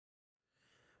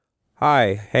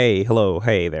Hi, hey, hello,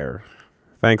 hey there.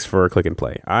 Thanks for click and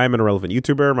play. I'm an irrelevant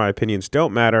YouTuber, my opinions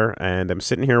don't matter, and I'm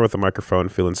sitting here with a microphone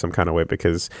feeling some kind of way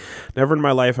because never in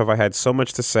my life have I had so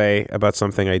much to say about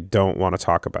something I don't want to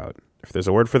talk about. If there's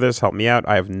a word for this, help me out.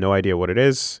 I have no idea what it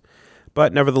is,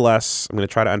 but nevertheless, I'm going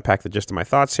to try to unpack the gist of my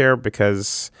thoughts here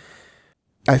because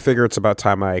I figure it's about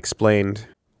time I explained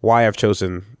why I've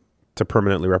chosen to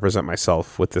permanently represent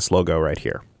myself with this logo right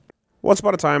here. Once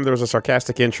upon a time, there was a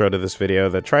sarcastic intro to this video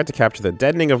that tried to capture the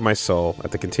deadening of my soul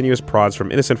at the continuous prods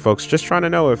from innocent folks just trying to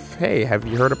know if, hey, have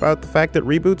you heard about the fact that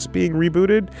Reboot's being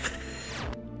rebooted?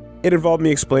 It involved me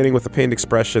explaining with a pained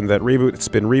expression that Reboot's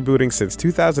been rebooting since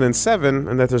 2007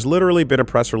 and that there's literally been a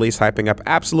press release hyping up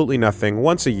absolutely nothing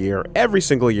once a year, every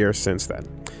single year since then.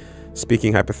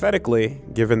 Speaking hypothetically,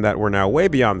 given that we're now way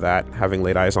beyond that, having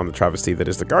laid eyes on the travesty that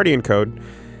is the Guardian Code,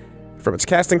 from its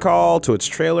casting call to its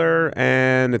trailer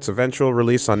and its eventual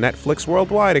release on Netflix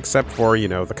worldwide, except for, you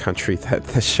know, the country that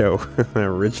the show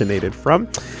originated from.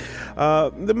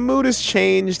 The mood has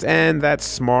changed and that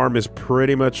smarm is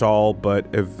pretty much all but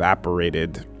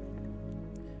evaporated.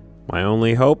 My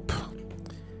only hope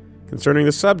concerning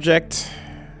the subject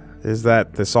is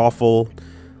that this awful,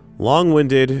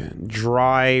 long-winded,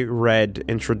 dry, red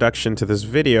introduction to this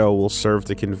video will serve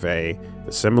to convey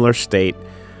the similar state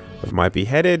of my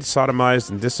beheaded,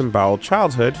 sodomized, and disemboweled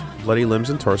childhood, bloody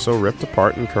limbs and torso ripped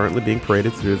apart and currently being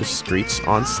paraded through the streets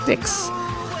on sticks,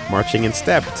 marching in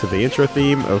step to the intro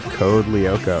theme of Code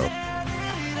Lyoko.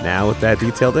 Now, with that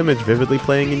detailed image vividly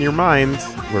playing in your mind,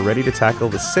 we're ready to tackle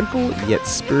the simple yet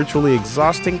spiritually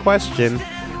exhausting question: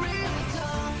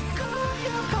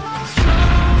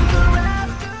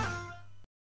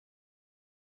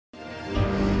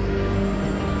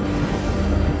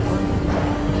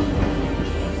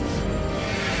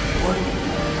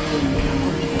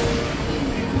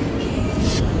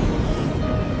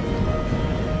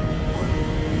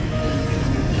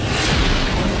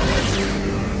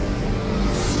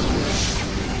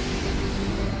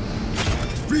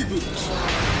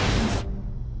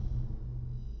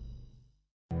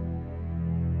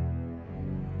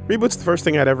 Reboot's the first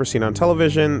thing I'd ever seen on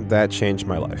television that changed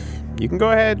my life. You can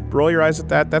go ahead, roll your eyes at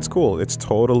that, that's cool, it's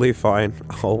totally fine,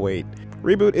 I'll wait.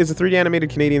 Reboot is a 3D animated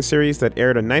Canadian series that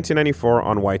aired in 1994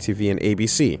 on YTV and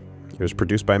ABC. It was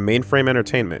produced by Mainframe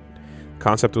Entertainment. The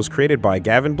concept was created by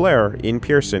Gavin Blair, Ian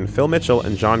Pearson, Phil Mitchell,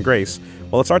 and John Grace,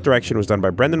 while its art direction was done by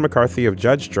Brendan McCarthy of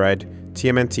Judge Dredd,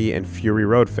 TMNT, and Fury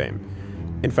Road fame.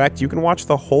 In fact, you can watch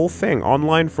the whole thing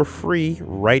online for free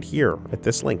right here at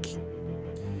this link.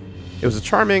 It was a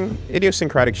charming,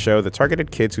 idiosyncratic show that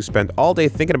targeted kids who spent all day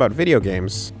thinking about video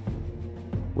games,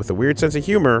 with a weird sense of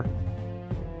humor,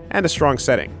 and a strong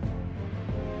setting.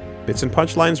 Bits and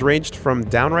punchlines ranged from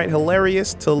downright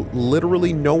hilarious to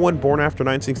literally no one born after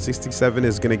 1967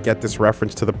 is gonna get this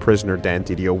reference to The Prisoner, Dan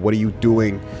Didio, what are you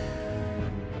doing?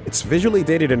 It's visually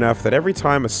dated enough that every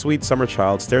time a sweet summer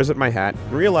child stares at my hat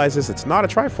and realizes it's not a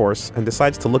Triforce and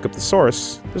decides to look up the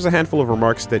source, there's a handful of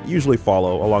remarks that usually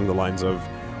follow along the lines of,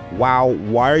 "Wow,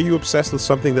 why are you obsessed with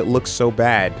something that looks so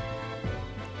bad?"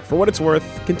 For what it's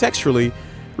worth, contextually,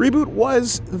 Reboot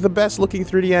was the best looking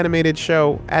 3D animated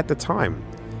show at the time.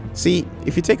 See,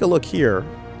 if you take a look here,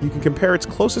 you can compare its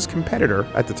closest competitor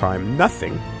at the time,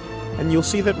 Nothing, and you'll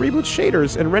see that Reboot's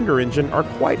shaders and render engine are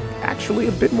quite actually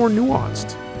a bit more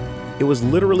nuanced. It was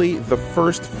literally the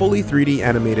first fully 3D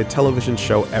animated television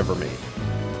show ever made.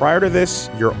 Prior to this,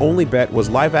 your only bet was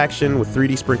live action with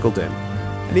 3D sprinkled in.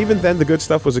 And even then, the good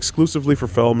stuff was exclusively for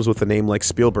films with a name like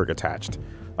Spielberg attached.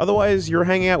 Otherwise, you're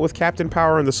hanging out with Captain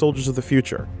Power and the Soldiers of the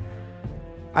Future.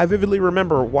 I vividly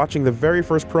remember watching the very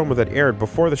first promo that aired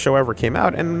before the show ever came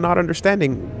out and not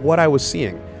understanding what I was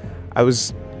seeing. I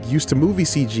was used to movie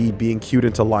CG being cued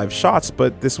into live shots,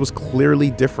 but this was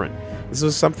clearly different. This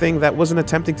was something that wasn't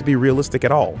attempting to be realistic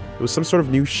at all. It was some sort of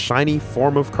new shiny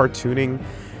form of cartooning.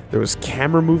 There was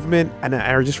camera movement, and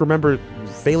I just remember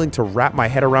failing to wrap my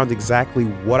head around exactly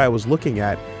what I was looking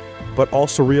at, but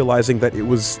also realizing that it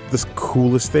was this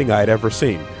coolest thing I'd ever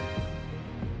seen.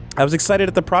 I was excited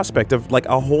at the prospect of like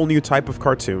a whole new type of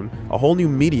cartoon, a whole new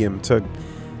medium to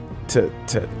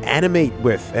animate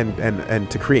with and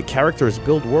to create characters,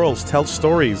 build worlds, tell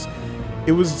stories.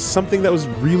 It was something that was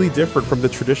really different from the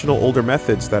traditional older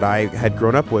methods that I had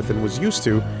grown up with and was used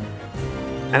to.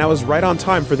 And I was right on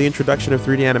time for the introduction of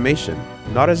 3D animation,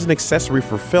 not as an accessory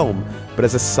for film, but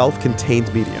as a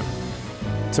self-contained medium.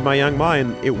 To my young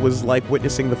mind, it was like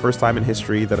witnessing the first time in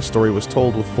history that a story was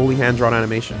told with fully hand-drawn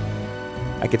animation.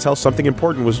 I could tell something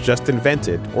important was just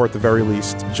invented, or at the very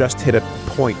least, just hit a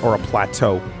point or a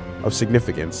plateau of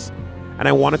significance, and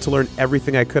I wanted to learn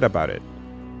everything I could about it.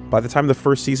 By the time the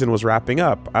first season was wrapping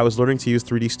up, I was learning to use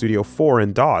 3D Studio 4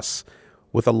 and DOS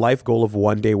with a life goal of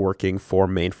one day working for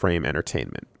Mainframe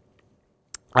Entertainment.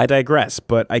 I digress,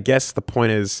 but I guess the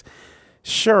point is,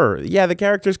 sure, yeah, the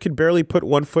characters could barely put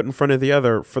one foot in front of the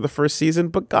other for the first season,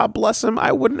 but God bless them,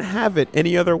 I wouldn't have it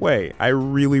any other way. I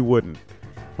really wouldn't.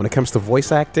 When it comes to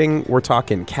voice acting, we're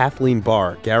talking Kathleen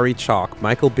Barr, Gary Chalk,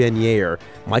 Michael Banyere,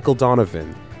 Michael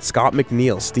Donovan, Scott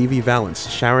McNeil, Stevie Valance,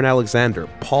 Sharon Alexander,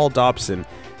 Paul Dobson,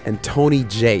 and Tony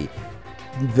J.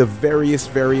 The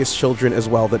various children as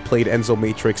well that played Enzo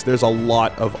Matrix. There's a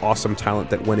lot of awesome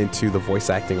talent that went into the voice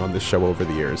acting on this show over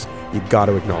the years. You've got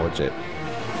to acknowledge it.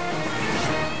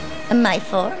 My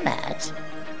format,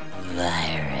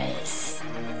 Virus,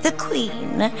 the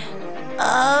queen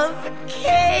of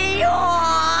chaos.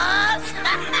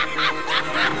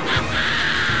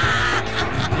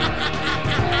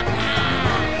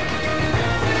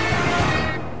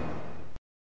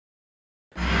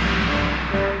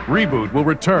 Reboot will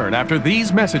return after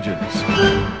these messages.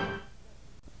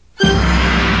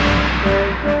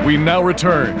 We now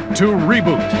return to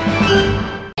Reboot.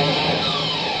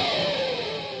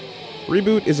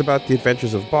 Reboot is about the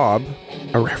adventures of Bob,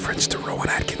 a reference to Rowan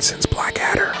Atkinson's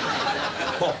Blackadder.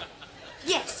 Oh.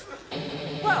 Yes.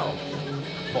 Well,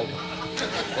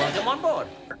 welcome on board.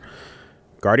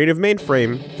 Guardian of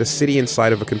Mainframe, the city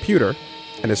inside of a computer,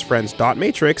 and his friends Dot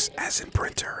Matrix, as in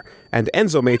printer, and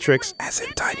Enzo Matrix, as in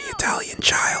tiny Italian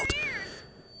child.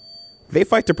 They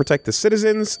fight to protect the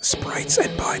citizens, sprites, and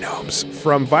binomes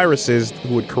from viruses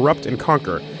who would corrupt and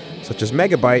conquer, such as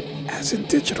Megabyte, as in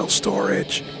digital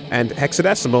storage, and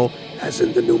Hexadecimal, as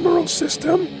in the numeral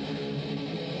system.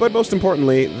 But most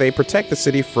importantly, they protect the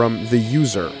city from the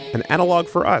user, an analog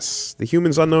for us, the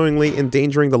humans unknowingly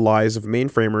endangering the lives of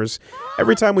mainframers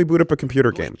every time we boot up a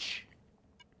computer game.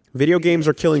 Video games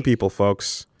are killing people,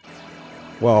 folks.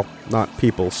 Well, not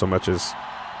people so much as,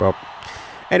 well...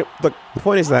 And look, the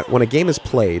point is that when a game is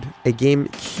played, a game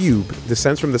cube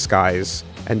descends from the skies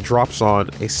and drops on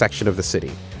a section of the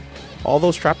city. All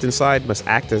those trapped inside must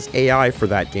act as AI for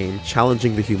that game,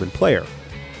 challenging the human player.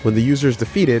 When the user is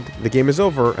defeated, the game is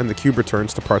over and the cube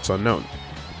returns to parts unknown.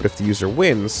 But if the user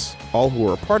wins, all who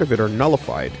are a part of it are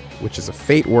nullified, which is a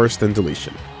fate worse than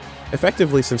deletion.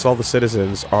 Effectively, since all the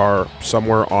citizens are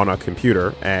somewhere on a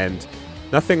computer and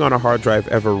nothing on a hard drive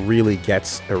ever really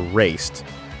gets erased,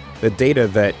 the data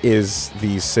that is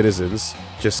these citizens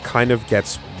just kind of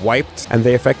gets wiped, and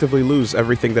they effectively lose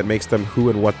everything that makes them who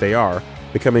and what they are,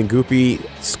 becoming goopy,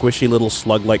 squishy little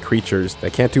slug-like creatures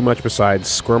that can't do much besides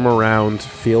squirm around,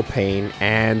 feel pain,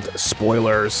 and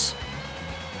spoilers.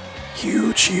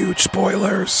 Huge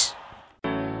spoilers.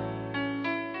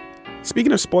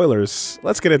 Speaking of spoilers,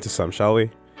 let's get into some, shall we?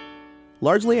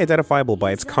 Largely identifiable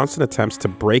by its constant attempts to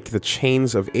break the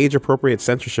chains of age-appropriate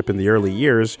censorship in the early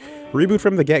years, Reboot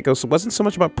from the get-go wasn't so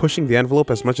much about pushing the envelope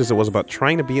as much as it was about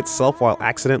trying to be itself while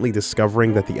accidentally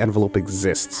discovering that the envelope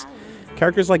exists.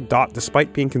 Characters like Dot,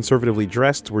 despite being conservatively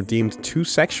dressed, were deemed too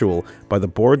sexual by the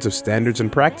boards of standards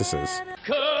and practices.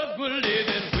 Cause we're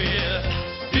living with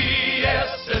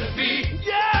BS and B.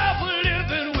 Yeah, we're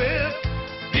living with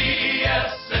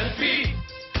BS and B.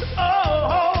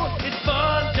 Oh, it's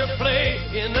fun to play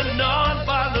in a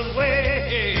non-violent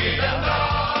way. In a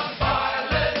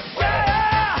non-violent way.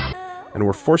 Yeah! And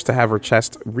were forced to have her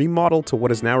chest remodeled to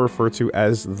what is now referred to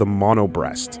as the mono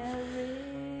breast.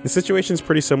 The situation is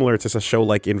pretty similar to a show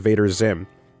like Invader Zim.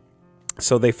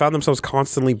 So they found themselves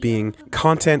constantly being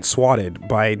content swatted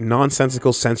by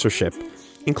nonsensical censorship,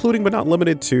 including but not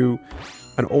limited to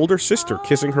an older sister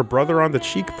kissing her brother on the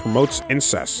cheek promotes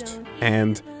incest,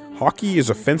 and hockey is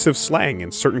offensive slang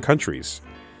in certain countries.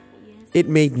 It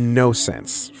made no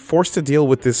sense. Forced to deal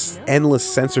with this endless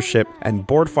censorship and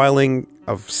board filing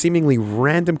of seemingly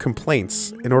random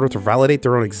complaints in order to validate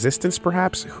their own existence,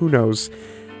 perhaps? Who knows?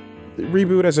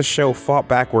 Reboot as a show fought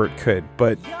back where it could,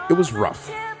 but it was rough.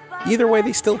 Either way,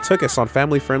 they still took us on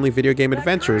family-friendly video game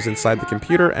adventures inside the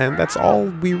computer, and that's all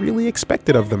we really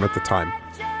expected of them at the time.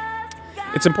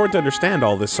 It's important to understand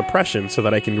all this suppression so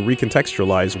that I can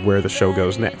recontextualize where the show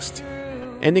goes next.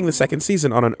 Ending the second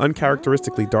season on an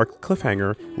uncharacteristically dark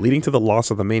cliffhanger, leading to the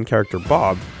loss of the main character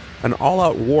Bob, an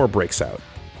all-out war breaks out.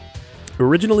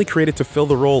 Originally created to fill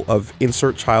the role of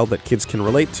insert child that kids can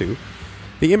relate to,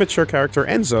 the immature character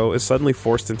Enzo is suddenly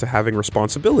forced into having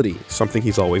responsibility, something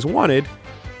he's always wanted,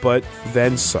 but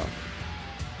then some.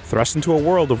 Thrust into a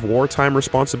world of wartime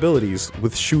responsibilities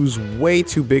with shoes way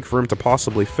too big for him to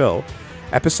possibly fill,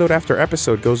 Episode after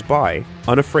episode goes by,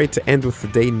 unafraid to end with the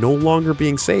day no longer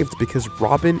being saved because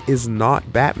Robin is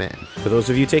not Batman. For those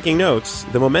of you taking notes,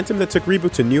 the momentum that took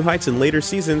Reboot to new heights in later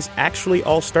seasons actually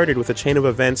all started with a chain of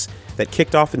events that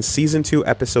kicked off in Season 2,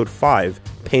 Episode 5,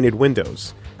 Painted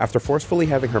Windows. After forcefully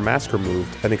having her mask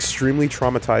removed, an extremely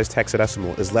traumatized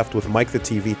Hexadecimal is left with Mike the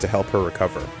TV to help her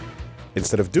recover.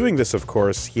 Instead of doing this, of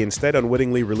course, he instead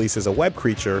unwittingly releases a web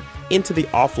creature into the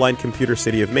offline computer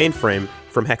city of Mainframe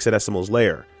from Hexadecimal's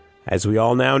lair. As we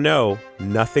all now know,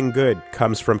 nothing good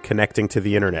comes from connecting to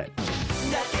the internet.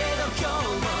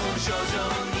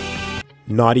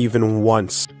 Not even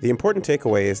once. The important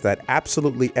takeaway is that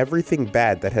absolutely everything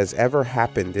bad that has ever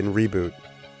happened in Reboot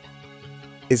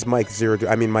is Mike the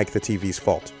TV's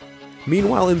fault.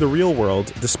 Meanwhile, in the real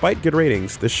world, despite good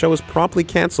ratings, the show is promptly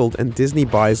cancelled and Disney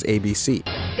buys ABC.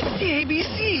 It's the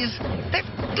ABCs!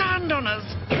 They've turned on us!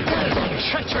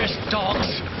 Treacherous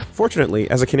dogs! Fortunately,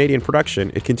 as a Canadian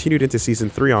production, it continued into Season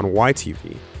 3 on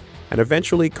YTV, and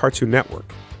eventually Cartoon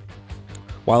Network.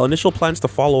 While initial plans to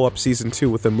follow up Season 2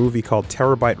 with a movie called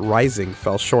Terabyte Rising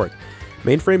fell short,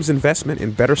 Mainframe's investment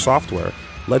in better software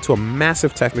led to a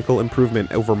massive technical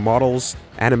improvement over models,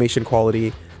 animation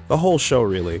quality, the whole show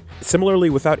really. Similarly,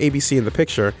 without ABC in the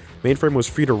picture, Mainframe was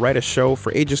free to write a show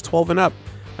for ages 12 and up,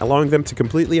 allowing them to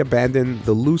completely abandon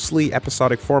the loosely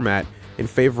episodic format in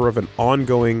favor of an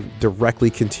ongoing, directly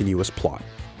continuous plot.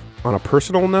 On a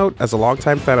personal note, as a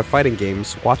longtime fan of fighting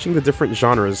games, watching the different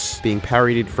genres being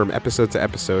parodied from episode to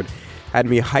episode had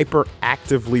me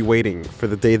hyper-actively waiting for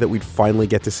the day that we'd finally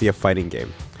get to see a fighting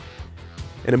game.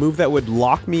 In a move that would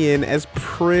lock me in as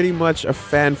pretty much a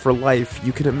fan for life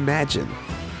you can imagine.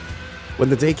 When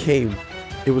the day came,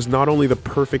 it was not only the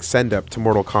perfect send-up to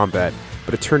Mortal Kombat,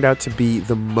 but it turned out to be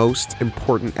the most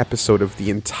important episode of the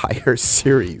entire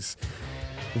series.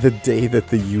 The day that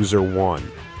the user won.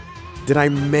 Did I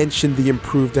mention the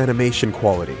improved animation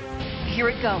quality? Here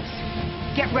it goes.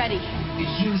 Get ready. The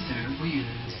user wins.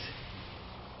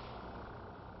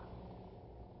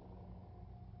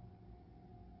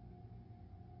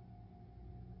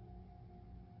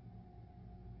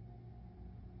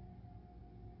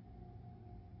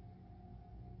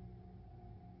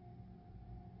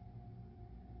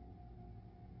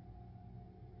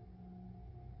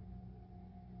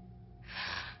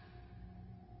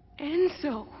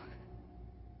 Enzo.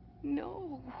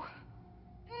 No.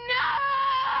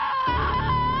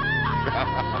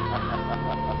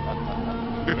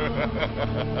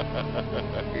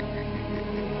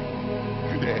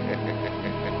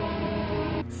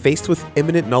 Faced with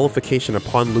imminent nullification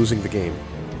upon losing the game,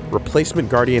 replacement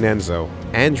Guardian Enzo,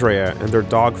 Andrea, and their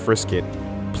dog Frisket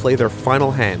play their final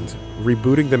hand,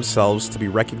 rebooting themselves to be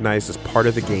recognized as part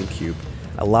of the GameCube,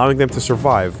 allowing them to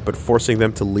survive but forcing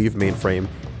them to leave Mainframe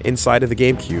inside of the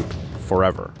GameCube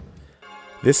forever.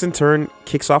 This in turn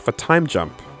kicks off a time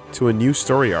jump to a new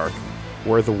story arc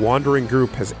where the wandering group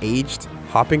has aged,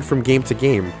 hopping from game to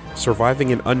game, surviving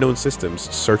in unknown systems,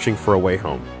 searching for a way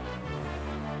home.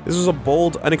 This was a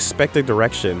bold, unexpected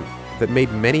direction that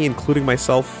made many, including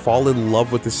myself, fall in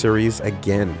love with the series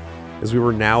again, as we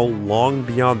were now long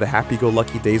beyond the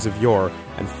happy-go-lucky days of yore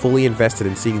and fully invested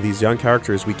in seeing these young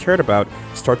characters we cared about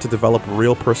start to develop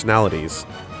real personalities,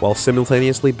 while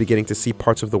simultaneously beginning to see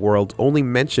parts of the world only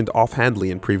mentioned offhandedly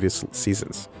in previous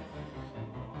seasons.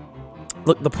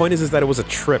 Look, the point is that it was a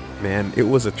trip, man. It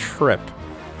was a trip.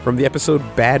 From the episode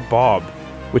Bad Bob,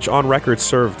 which on record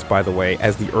served, by the way,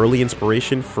 as the early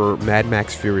inspiration for Mad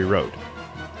Max Fury Road,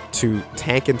 to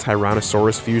Tank and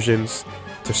Tyrannosaurus fusions,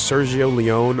 to Sergio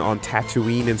Leone on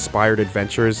Tatooine-inspired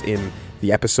adventures in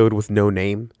the episode with no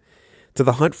name, to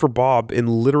the hunt for Bob in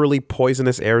literally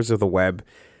poisonous airs of the web,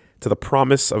 to the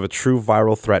promise of a true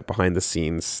viral threat behind the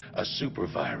scenes. A super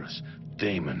virus.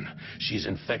 Damon. She's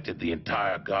infected the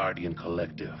entire Guardian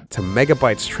Collective. To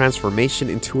Megabyte's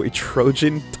transformation into a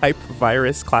Trojan-type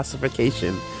virus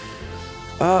classification.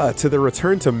 To the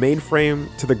return to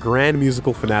Mainframe, to the grand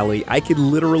musical finale. I could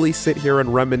literally sit here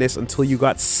and reminisce until you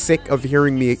got sick of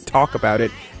hearing me talk about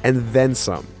it, and then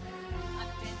some.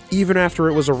 Even after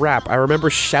it was a wrap, I remember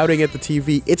shouting at the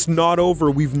TV, "It's not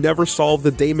over, we've never solved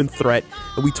the Damon threat,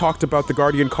 and we talked about the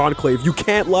Guardian Conclave, you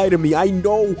can't lie to me, I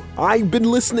know, I've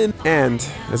been listening!" And,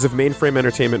 as if Mainframe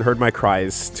Entertainment heard my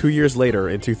cries, 2 years later,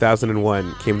 in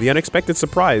 2001, came the unexpected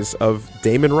surprise of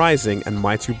Damon Rising and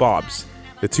My Two Bobs,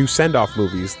 the two send-off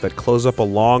movies that close up a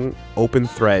long, open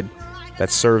thread that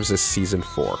serves as Season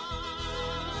 4.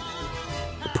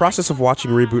 The process of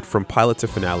watching Reboot from pilot to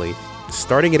finale,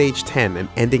 starting at age 10 and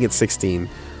ending at 16,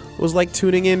 was like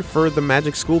tuning in for the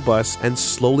Magic School Bus and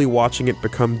slowly watching it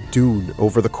become Dune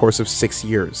over the course of 6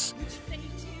 years.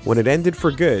 When it ended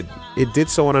for good, it did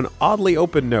so on an oddly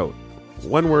open note,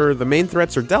 one where the main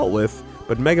threats are dealt with,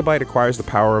 but Megabyte acquires the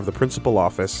power of the principal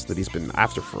office that he's been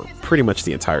after for pretty much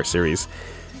the entire series.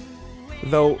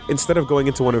 Though, instead of going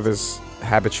into one of his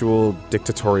habitual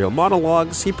dictatorial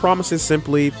monologues, he promises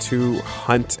simply to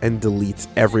hunt and delete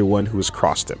everyone who has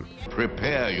crossed him.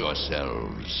 Prepare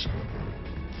yourselves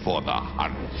for the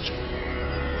hunt.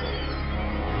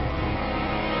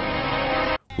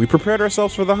 We prepared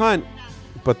ourselves for the hunt,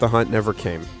 but the hunt never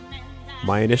came.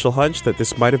 My initial hunch that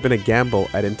this might have been a gamble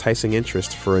at enticing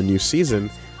interest for a new season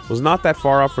was not that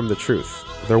far off from the truth.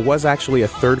 There was actually a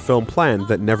third film planned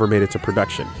that never made it to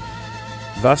production,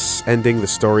 thus ending the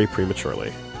story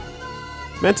prematurely.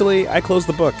 Mentally, I closed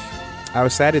the book. I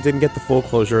was sad it didn't get the full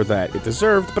closure that it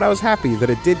deserved, but I was happy that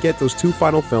it did get those two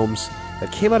final films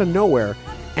that came out of nowhere,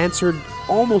 answered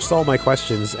almost all my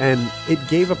questions, and it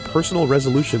gave a personal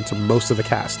resolution to most of the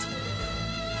cast.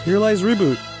 Here lies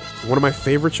Reboot, one of my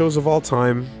favorite shows of all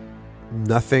time.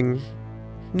 Nothing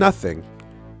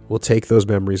will take those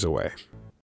memories away.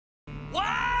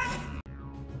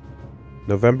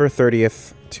 November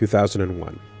 30th,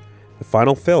 2001. The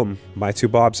final film, My Two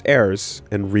Bobs, airs,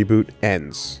 and Reboot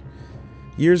ends.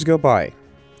 Years go by.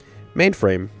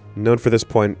 Mainframe, known for this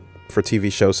point for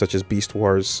TV shows such as Beast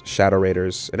Wars, Shadow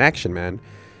Raiders, and Action Man,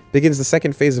 begins the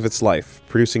second phase of its life,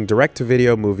 producing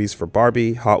direct-to-video movies for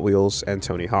Barbie, Hot Wheels, and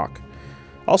Tony Hawk.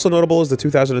 Also notable is the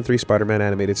 2003 Spider-Man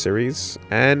animated series,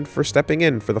 and for stepping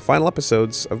in for the final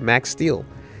episodes of Max Steel,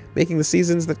 making the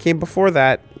seasons that came before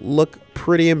that look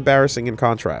pretty embarrassing in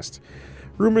contrast.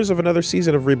 Rumors of another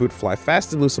season of Reboot fly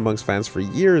fast and loose amongst fans for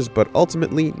years, but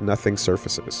ultimately nothing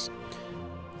surfaces.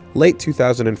 Late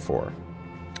 2004.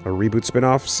 A Reboot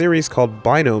spin-off series called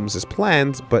Binomes is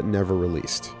planned, but never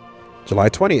released. July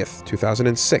 20th,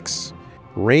 2006.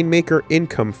 Rainmaker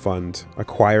Income Fund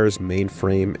acquires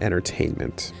Mainframe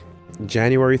Entertainment.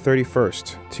 January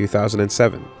 31st,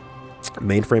 2007.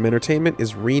 Mainframe Entertainment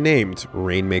is renamed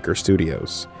Rainmaker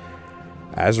Studios.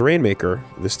 As Rainmaker,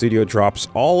 the studio drops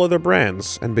all other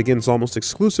brands and begins almost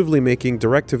exclusively making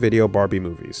direct-to-video Barbie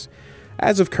movies.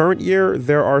 As of current year,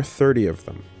 there are 30 of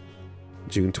them.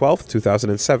 June 12th,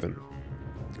 2007.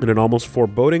 In an almost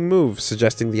foreboding move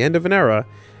suggesting the end of an era,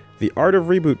 the Art of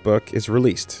Reboot book is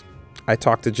released. I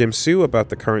talked to Jim Sue about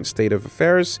the current state of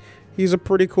affairs. He's a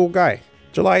pretty cool guy.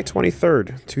 July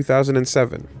 23rd,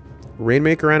 2007.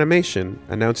 Rainmaker Animation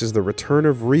announces the return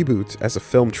of Reboot as a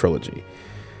film trilogy.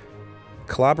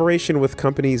 Collaboration with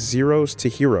companies Zeros to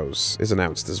Heroes is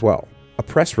announced as well. A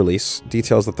press release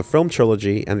details that the film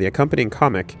trilogy and the accompanying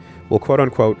comic will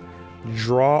quote-unquote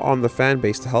draw on the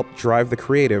fanbase to help drive the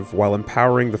creative while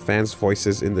empowering the fans'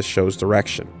 voices in the show's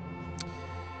direction.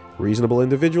 Reasonable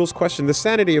individuals question the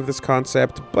sanity of this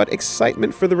concept, but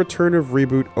excitement for the return of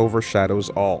Reboot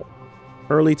overshadows all.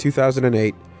 Early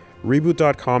 2008,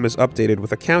 Reboot.com is updated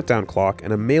with a countdown clock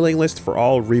and a mailing list for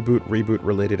all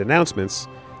Reboot-related announcements.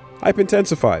 Hype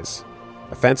intensifies.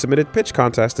 A fan-submitted pitch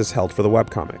contest is held for the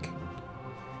webcomic.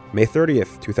 May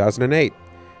 30th, 2008.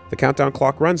 The countdown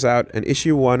clock runs out and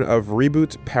issue 1 of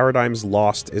Reboot Paradigms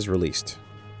Lost is released.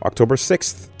 October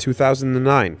 6th,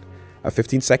 2009. A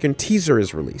 15-second teaser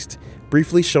is released,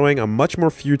 briefly showing a much more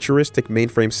futuristic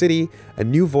Mainframe City. A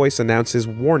new voice announces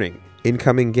warning,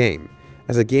 incoming game,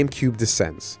 as a GameCube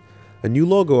descends. A new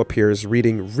logo appears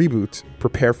reading Reboot,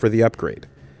 prepare for the upgrade.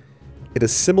 It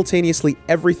is simultaneously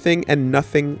everything and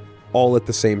nothing all at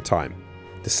the same time.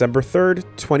 December 3rd,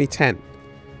 2010.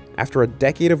 After a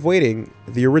decade of waiting,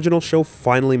 the original show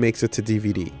finally makes it to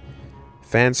DVD.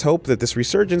 Fans hope that this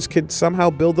resurgence could somehow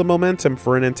build the momentum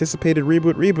for an anticipated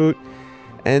reboot,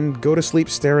 and go to sleep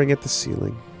staring at the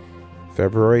ceiling.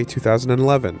 February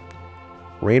 2011.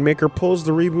 Rainmaker pulls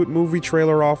the Reboot movie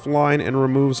trailer offline and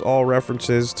removes all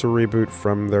references to Reboot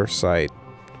from their site.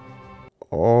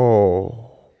 Oh.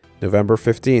 November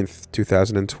 15th,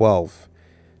 2012.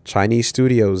 Chinese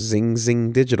studio Zing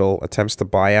Zing Digital attempts to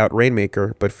buy out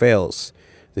Rainmaker, but fails.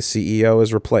 The CEO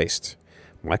is replaced.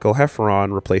 Michael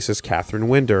Hefferon replaces Catherine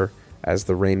Winder as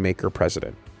the Rainmaker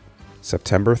president.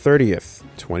 September 30th,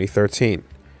 2013.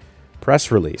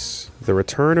 Press release. The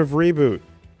return of Reboot.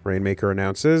 Rainmaker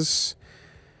announces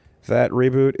that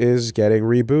Reboot is getting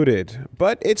rebooted,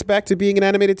 but it's back to being an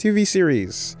animated TV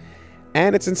series.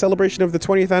 And it's in celebration of the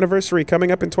 20th anniversary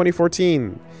coming up in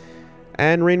 2014.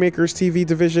 And Rainmaker's TV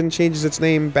division changes its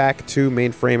name back to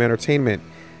Mainframe Entertainment.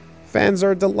 Fans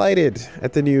are delighted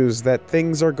at the news that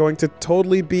things are going to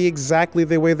totally be exactly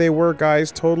the way they were,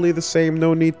 guys. Totally the same.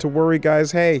 No need to worry,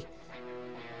 guys. Hey.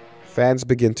 Fans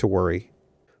begin to worry.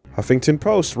 Huffington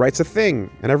Post writes a thing,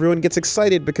 and everyone gets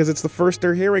excited because it's the first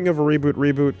they're hearing of a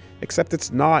reboot, except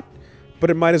it's not. But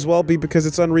it might as well be because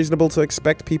it's unreasonable to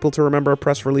expect people to remember a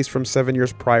press release from 7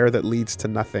 years prior that leads to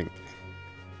nothing.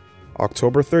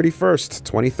 October 31st,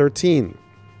 2013.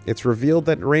 It's revealed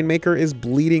that Rainmaker is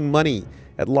bleeding money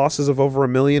at losses of over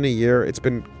 $1 million a year. It's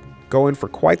been going for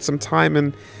quite some time,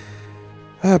 and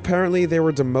apparently they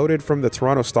were demoted from the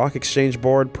Toronto Stock Exchange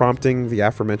board, prompting the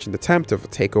aforementioned attempt of a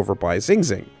takeover by Zing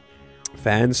Zing.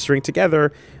 Fans string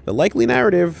together the likely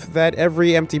narrative that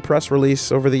every empty press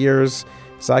release over the years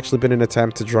has actually been an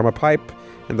attempt to drum a pipe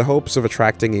in the hopes of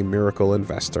attracting a miracle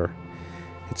investor.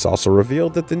 It's also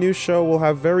revealed that the new show will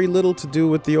have very little to do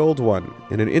with the old one.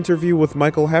 In an interview with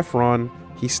Michael Heffron,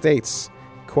 he states,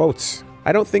 quote,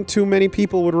 "I don't think too many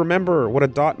people would remember what a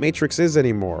dot matrix is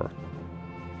anymore.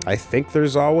 I think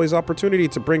there's always opportunity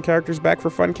to bring characters back for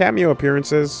fun cameo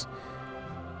appearances.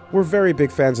 We're very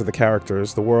big fans of the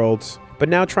characters, the world, but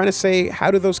now trying to say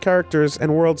how do those characters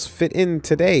and worlds fit in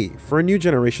today for a new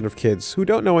generation of kids who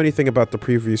don't know anything about the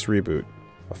previous reboot."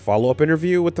 A follow-up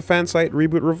interview with the fan site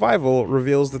Reboot Revival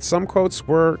reveals that some quotes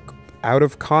were out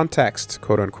of context,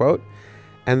 quote-unquote,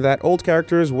 and that old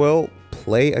characters will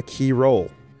play a key role.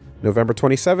 November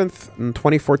 27th,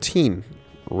 2014,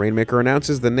 Rainmaker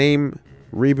announces the name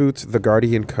Reboot the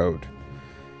Guardian Code.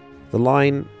 The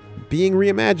line, being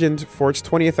reimagined for its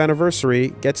 20th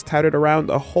anniversary, gets touted around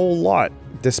a whole lot,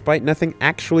 despite nothing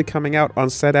actually coming out on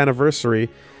said anniversary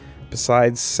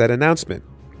besides said announcement.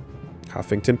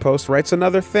 Huffington Post writes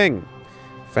another thing.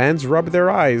 Fans rub their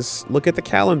eyes, look at the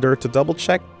calendar to double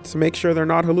check to make sure they're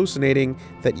not hallucinating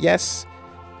that yes,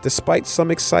 despite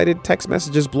some excited text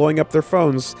messages blowing up their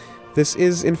phones, this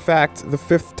is in fact the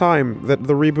 5th time that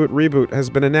the reboot has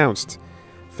been announced.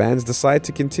 Fans decide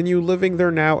to continue living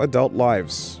their now adult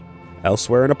lives.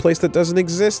 Elsewhere in a place that doesn't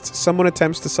exist, someone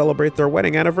attempts to celebrate their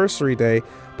wedding anniversary day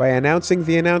by announcing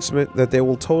the announcement that there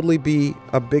will totally be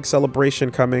a big celebration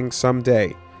coming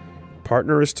someday.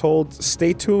 Partner is told,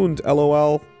 stay tuned,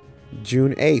 lol.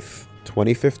 June 8th,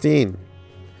 2015.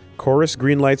 Chorus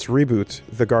greenlights Reboot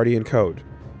the Guardian Code.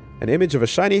 An image of a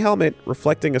shiny helmet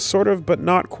reflecting a sort of but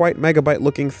not quite megabyte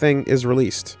looking thing is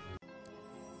released.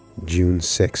 June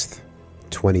 6th,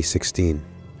 2016.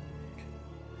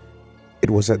 It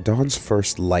was at dawn's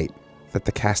first light that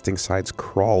the casting sides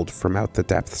crawled from out the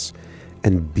depths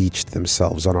and beached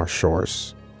themselves on our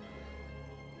shores.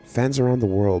 Fans around the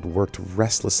world worked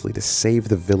restlessly to save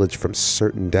the village from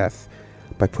certain death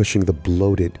by pushing the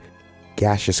bloated,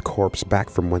 gaseous corpse back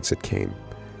from whence it came.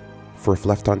 For if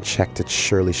left unchecked, it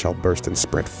surely shall burst and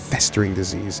spread festering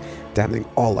disease, damning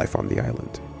all life on the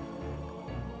island.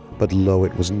 But lo,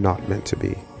 it was not meant to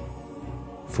be.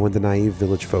 For when the naive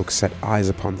village folk set eyes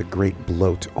upon the great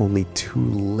bloat, only too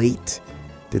late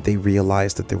did they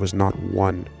realize that there was not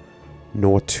one,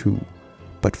 nor two,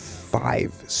 but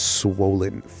 5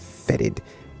 swollen, fetid,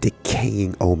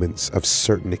 decaying omens of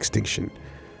certain extinction,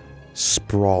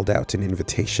 sprawled out in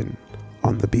invitation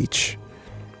on the beach.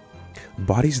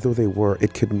 Bodies though they were,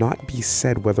 it could not be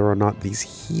said whether or not these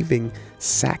heaving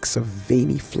sacks of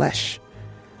veiny flesh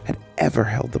had ever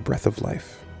held the breath of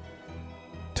life.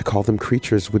 To call them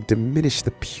creatures would diminish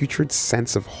the putrid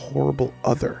sense of horrible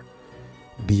other,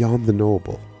 beyond the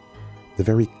knowable, the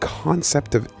very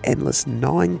concept of endless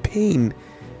gnawing pain,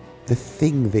 the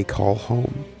thing they call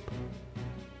home.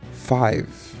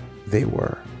 5 they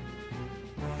were,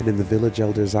 and in the village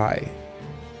elder's eye,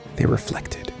 they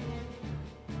reflected.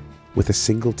 With a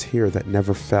single tear that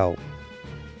never fell,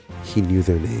 he knew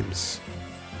their names.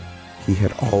 He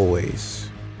had always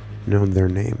known their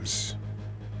names.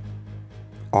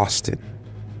 Austin,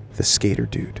 the skater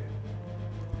dude.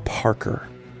 Parker,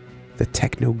 the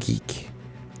techno geek.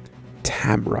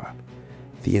 Tamra,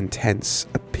 the intense,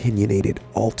 opinionated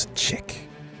alt chick.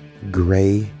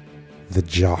 Gray, the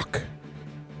jock.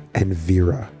 And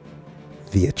Vera,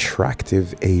 the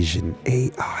attractive Asian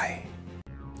AI.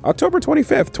 October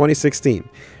 25th, 2016.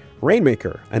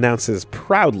 Rainmaker announces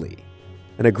proudly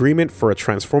an agreement for a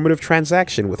transformative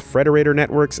transaction with Frederator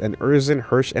Networks and Erzin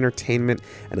Hirsch Entertainment,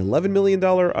 an $11 million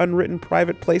unwritten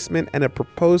private placement, and a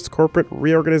proposed corporate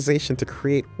reorganization to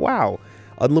create, wow,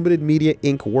 Unlimited Media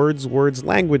Inc. Words,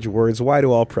 language words. Why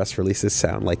do all press releases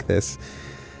sound like this?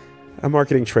 A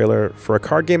marketing trailer for a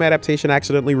card game adaptation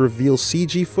accidentally reveals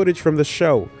CG footage from the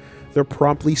show. They're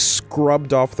promptly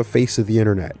scrubbed off the face of the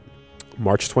internet.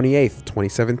 March 28th,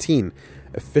 2017.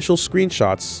 Official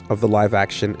screenshots of the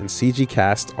live-action and CG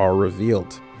cast are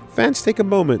revealed. Fans take a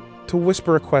moment to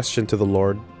whisper a question to the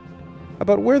Lord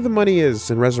about where the money is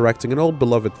in resurrecting an old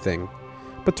beloved thing,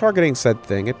 but targeting said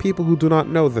thing at people who do not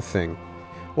know the thing,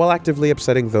 while actively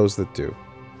upsetting those that do.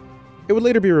 It would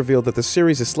later be revealed that the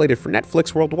series is slated for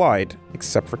Netflix worldwide,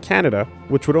 except for Canada,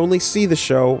 which would only see the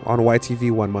show on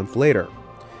YTV 1 month later.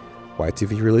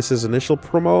 YTV releases initial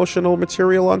promotional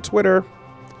material on Twitter.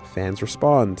 Fans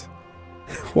respond.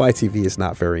 YTV is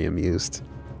not very amused.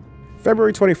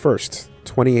 February 21st,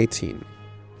 2018.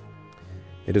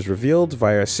 It is revealed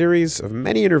via a series of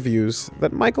many interviews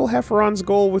that Michael Hefferon's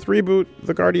goal with Reboot,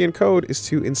 The Guardian Code, is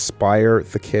to inspire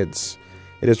the kids.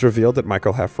 It is revealed that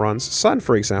Michael Hefferon's son,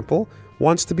 for example,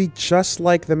 wants to be just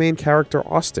like the main character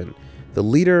Austin, the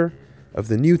leader of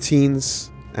the new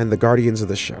teens and the guardians of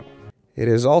the show. It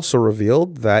is also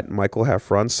revealed that Michael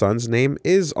Hefferon's son's name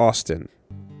is Austin.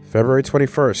 February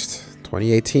 21st,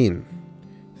 2018.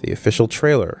 The official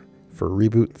trailer for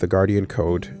Reboot The Guardian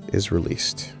Code is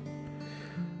released.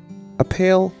 A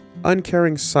pale,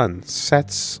 uncaring sun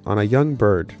sets on a young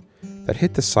bird that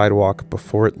hit the sidewalk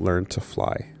before it learned to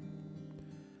fly.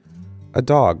 A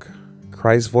dog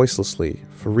cries voicelessly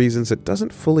for reasons it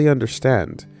doesn't fully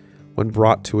understand when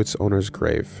brought to its owner's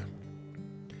grave.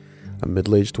 A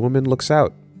middle-aged woman looks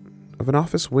out of an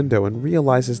office window and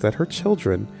realizes that her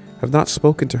children have not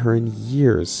spoken to her in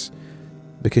years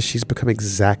because she's become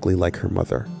exactly like her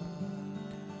mother.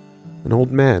 An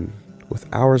old man with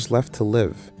hours left to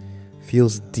live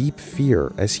feels deep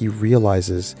fear as he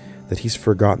realizes that he's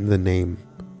forgotten the name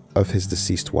of his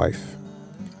deceased wife.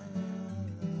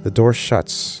 The door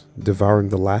shuts, devouring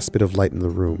the last bit of light in the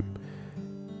room,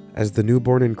 as the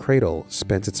newborn in cradle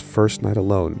spends its first night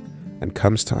alone and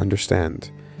comes to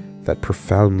understand that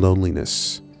profound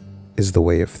loneliness is the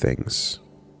way of things.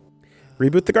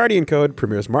 Reboot The Guardian Code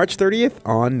premieres March 30th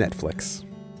on Netflix.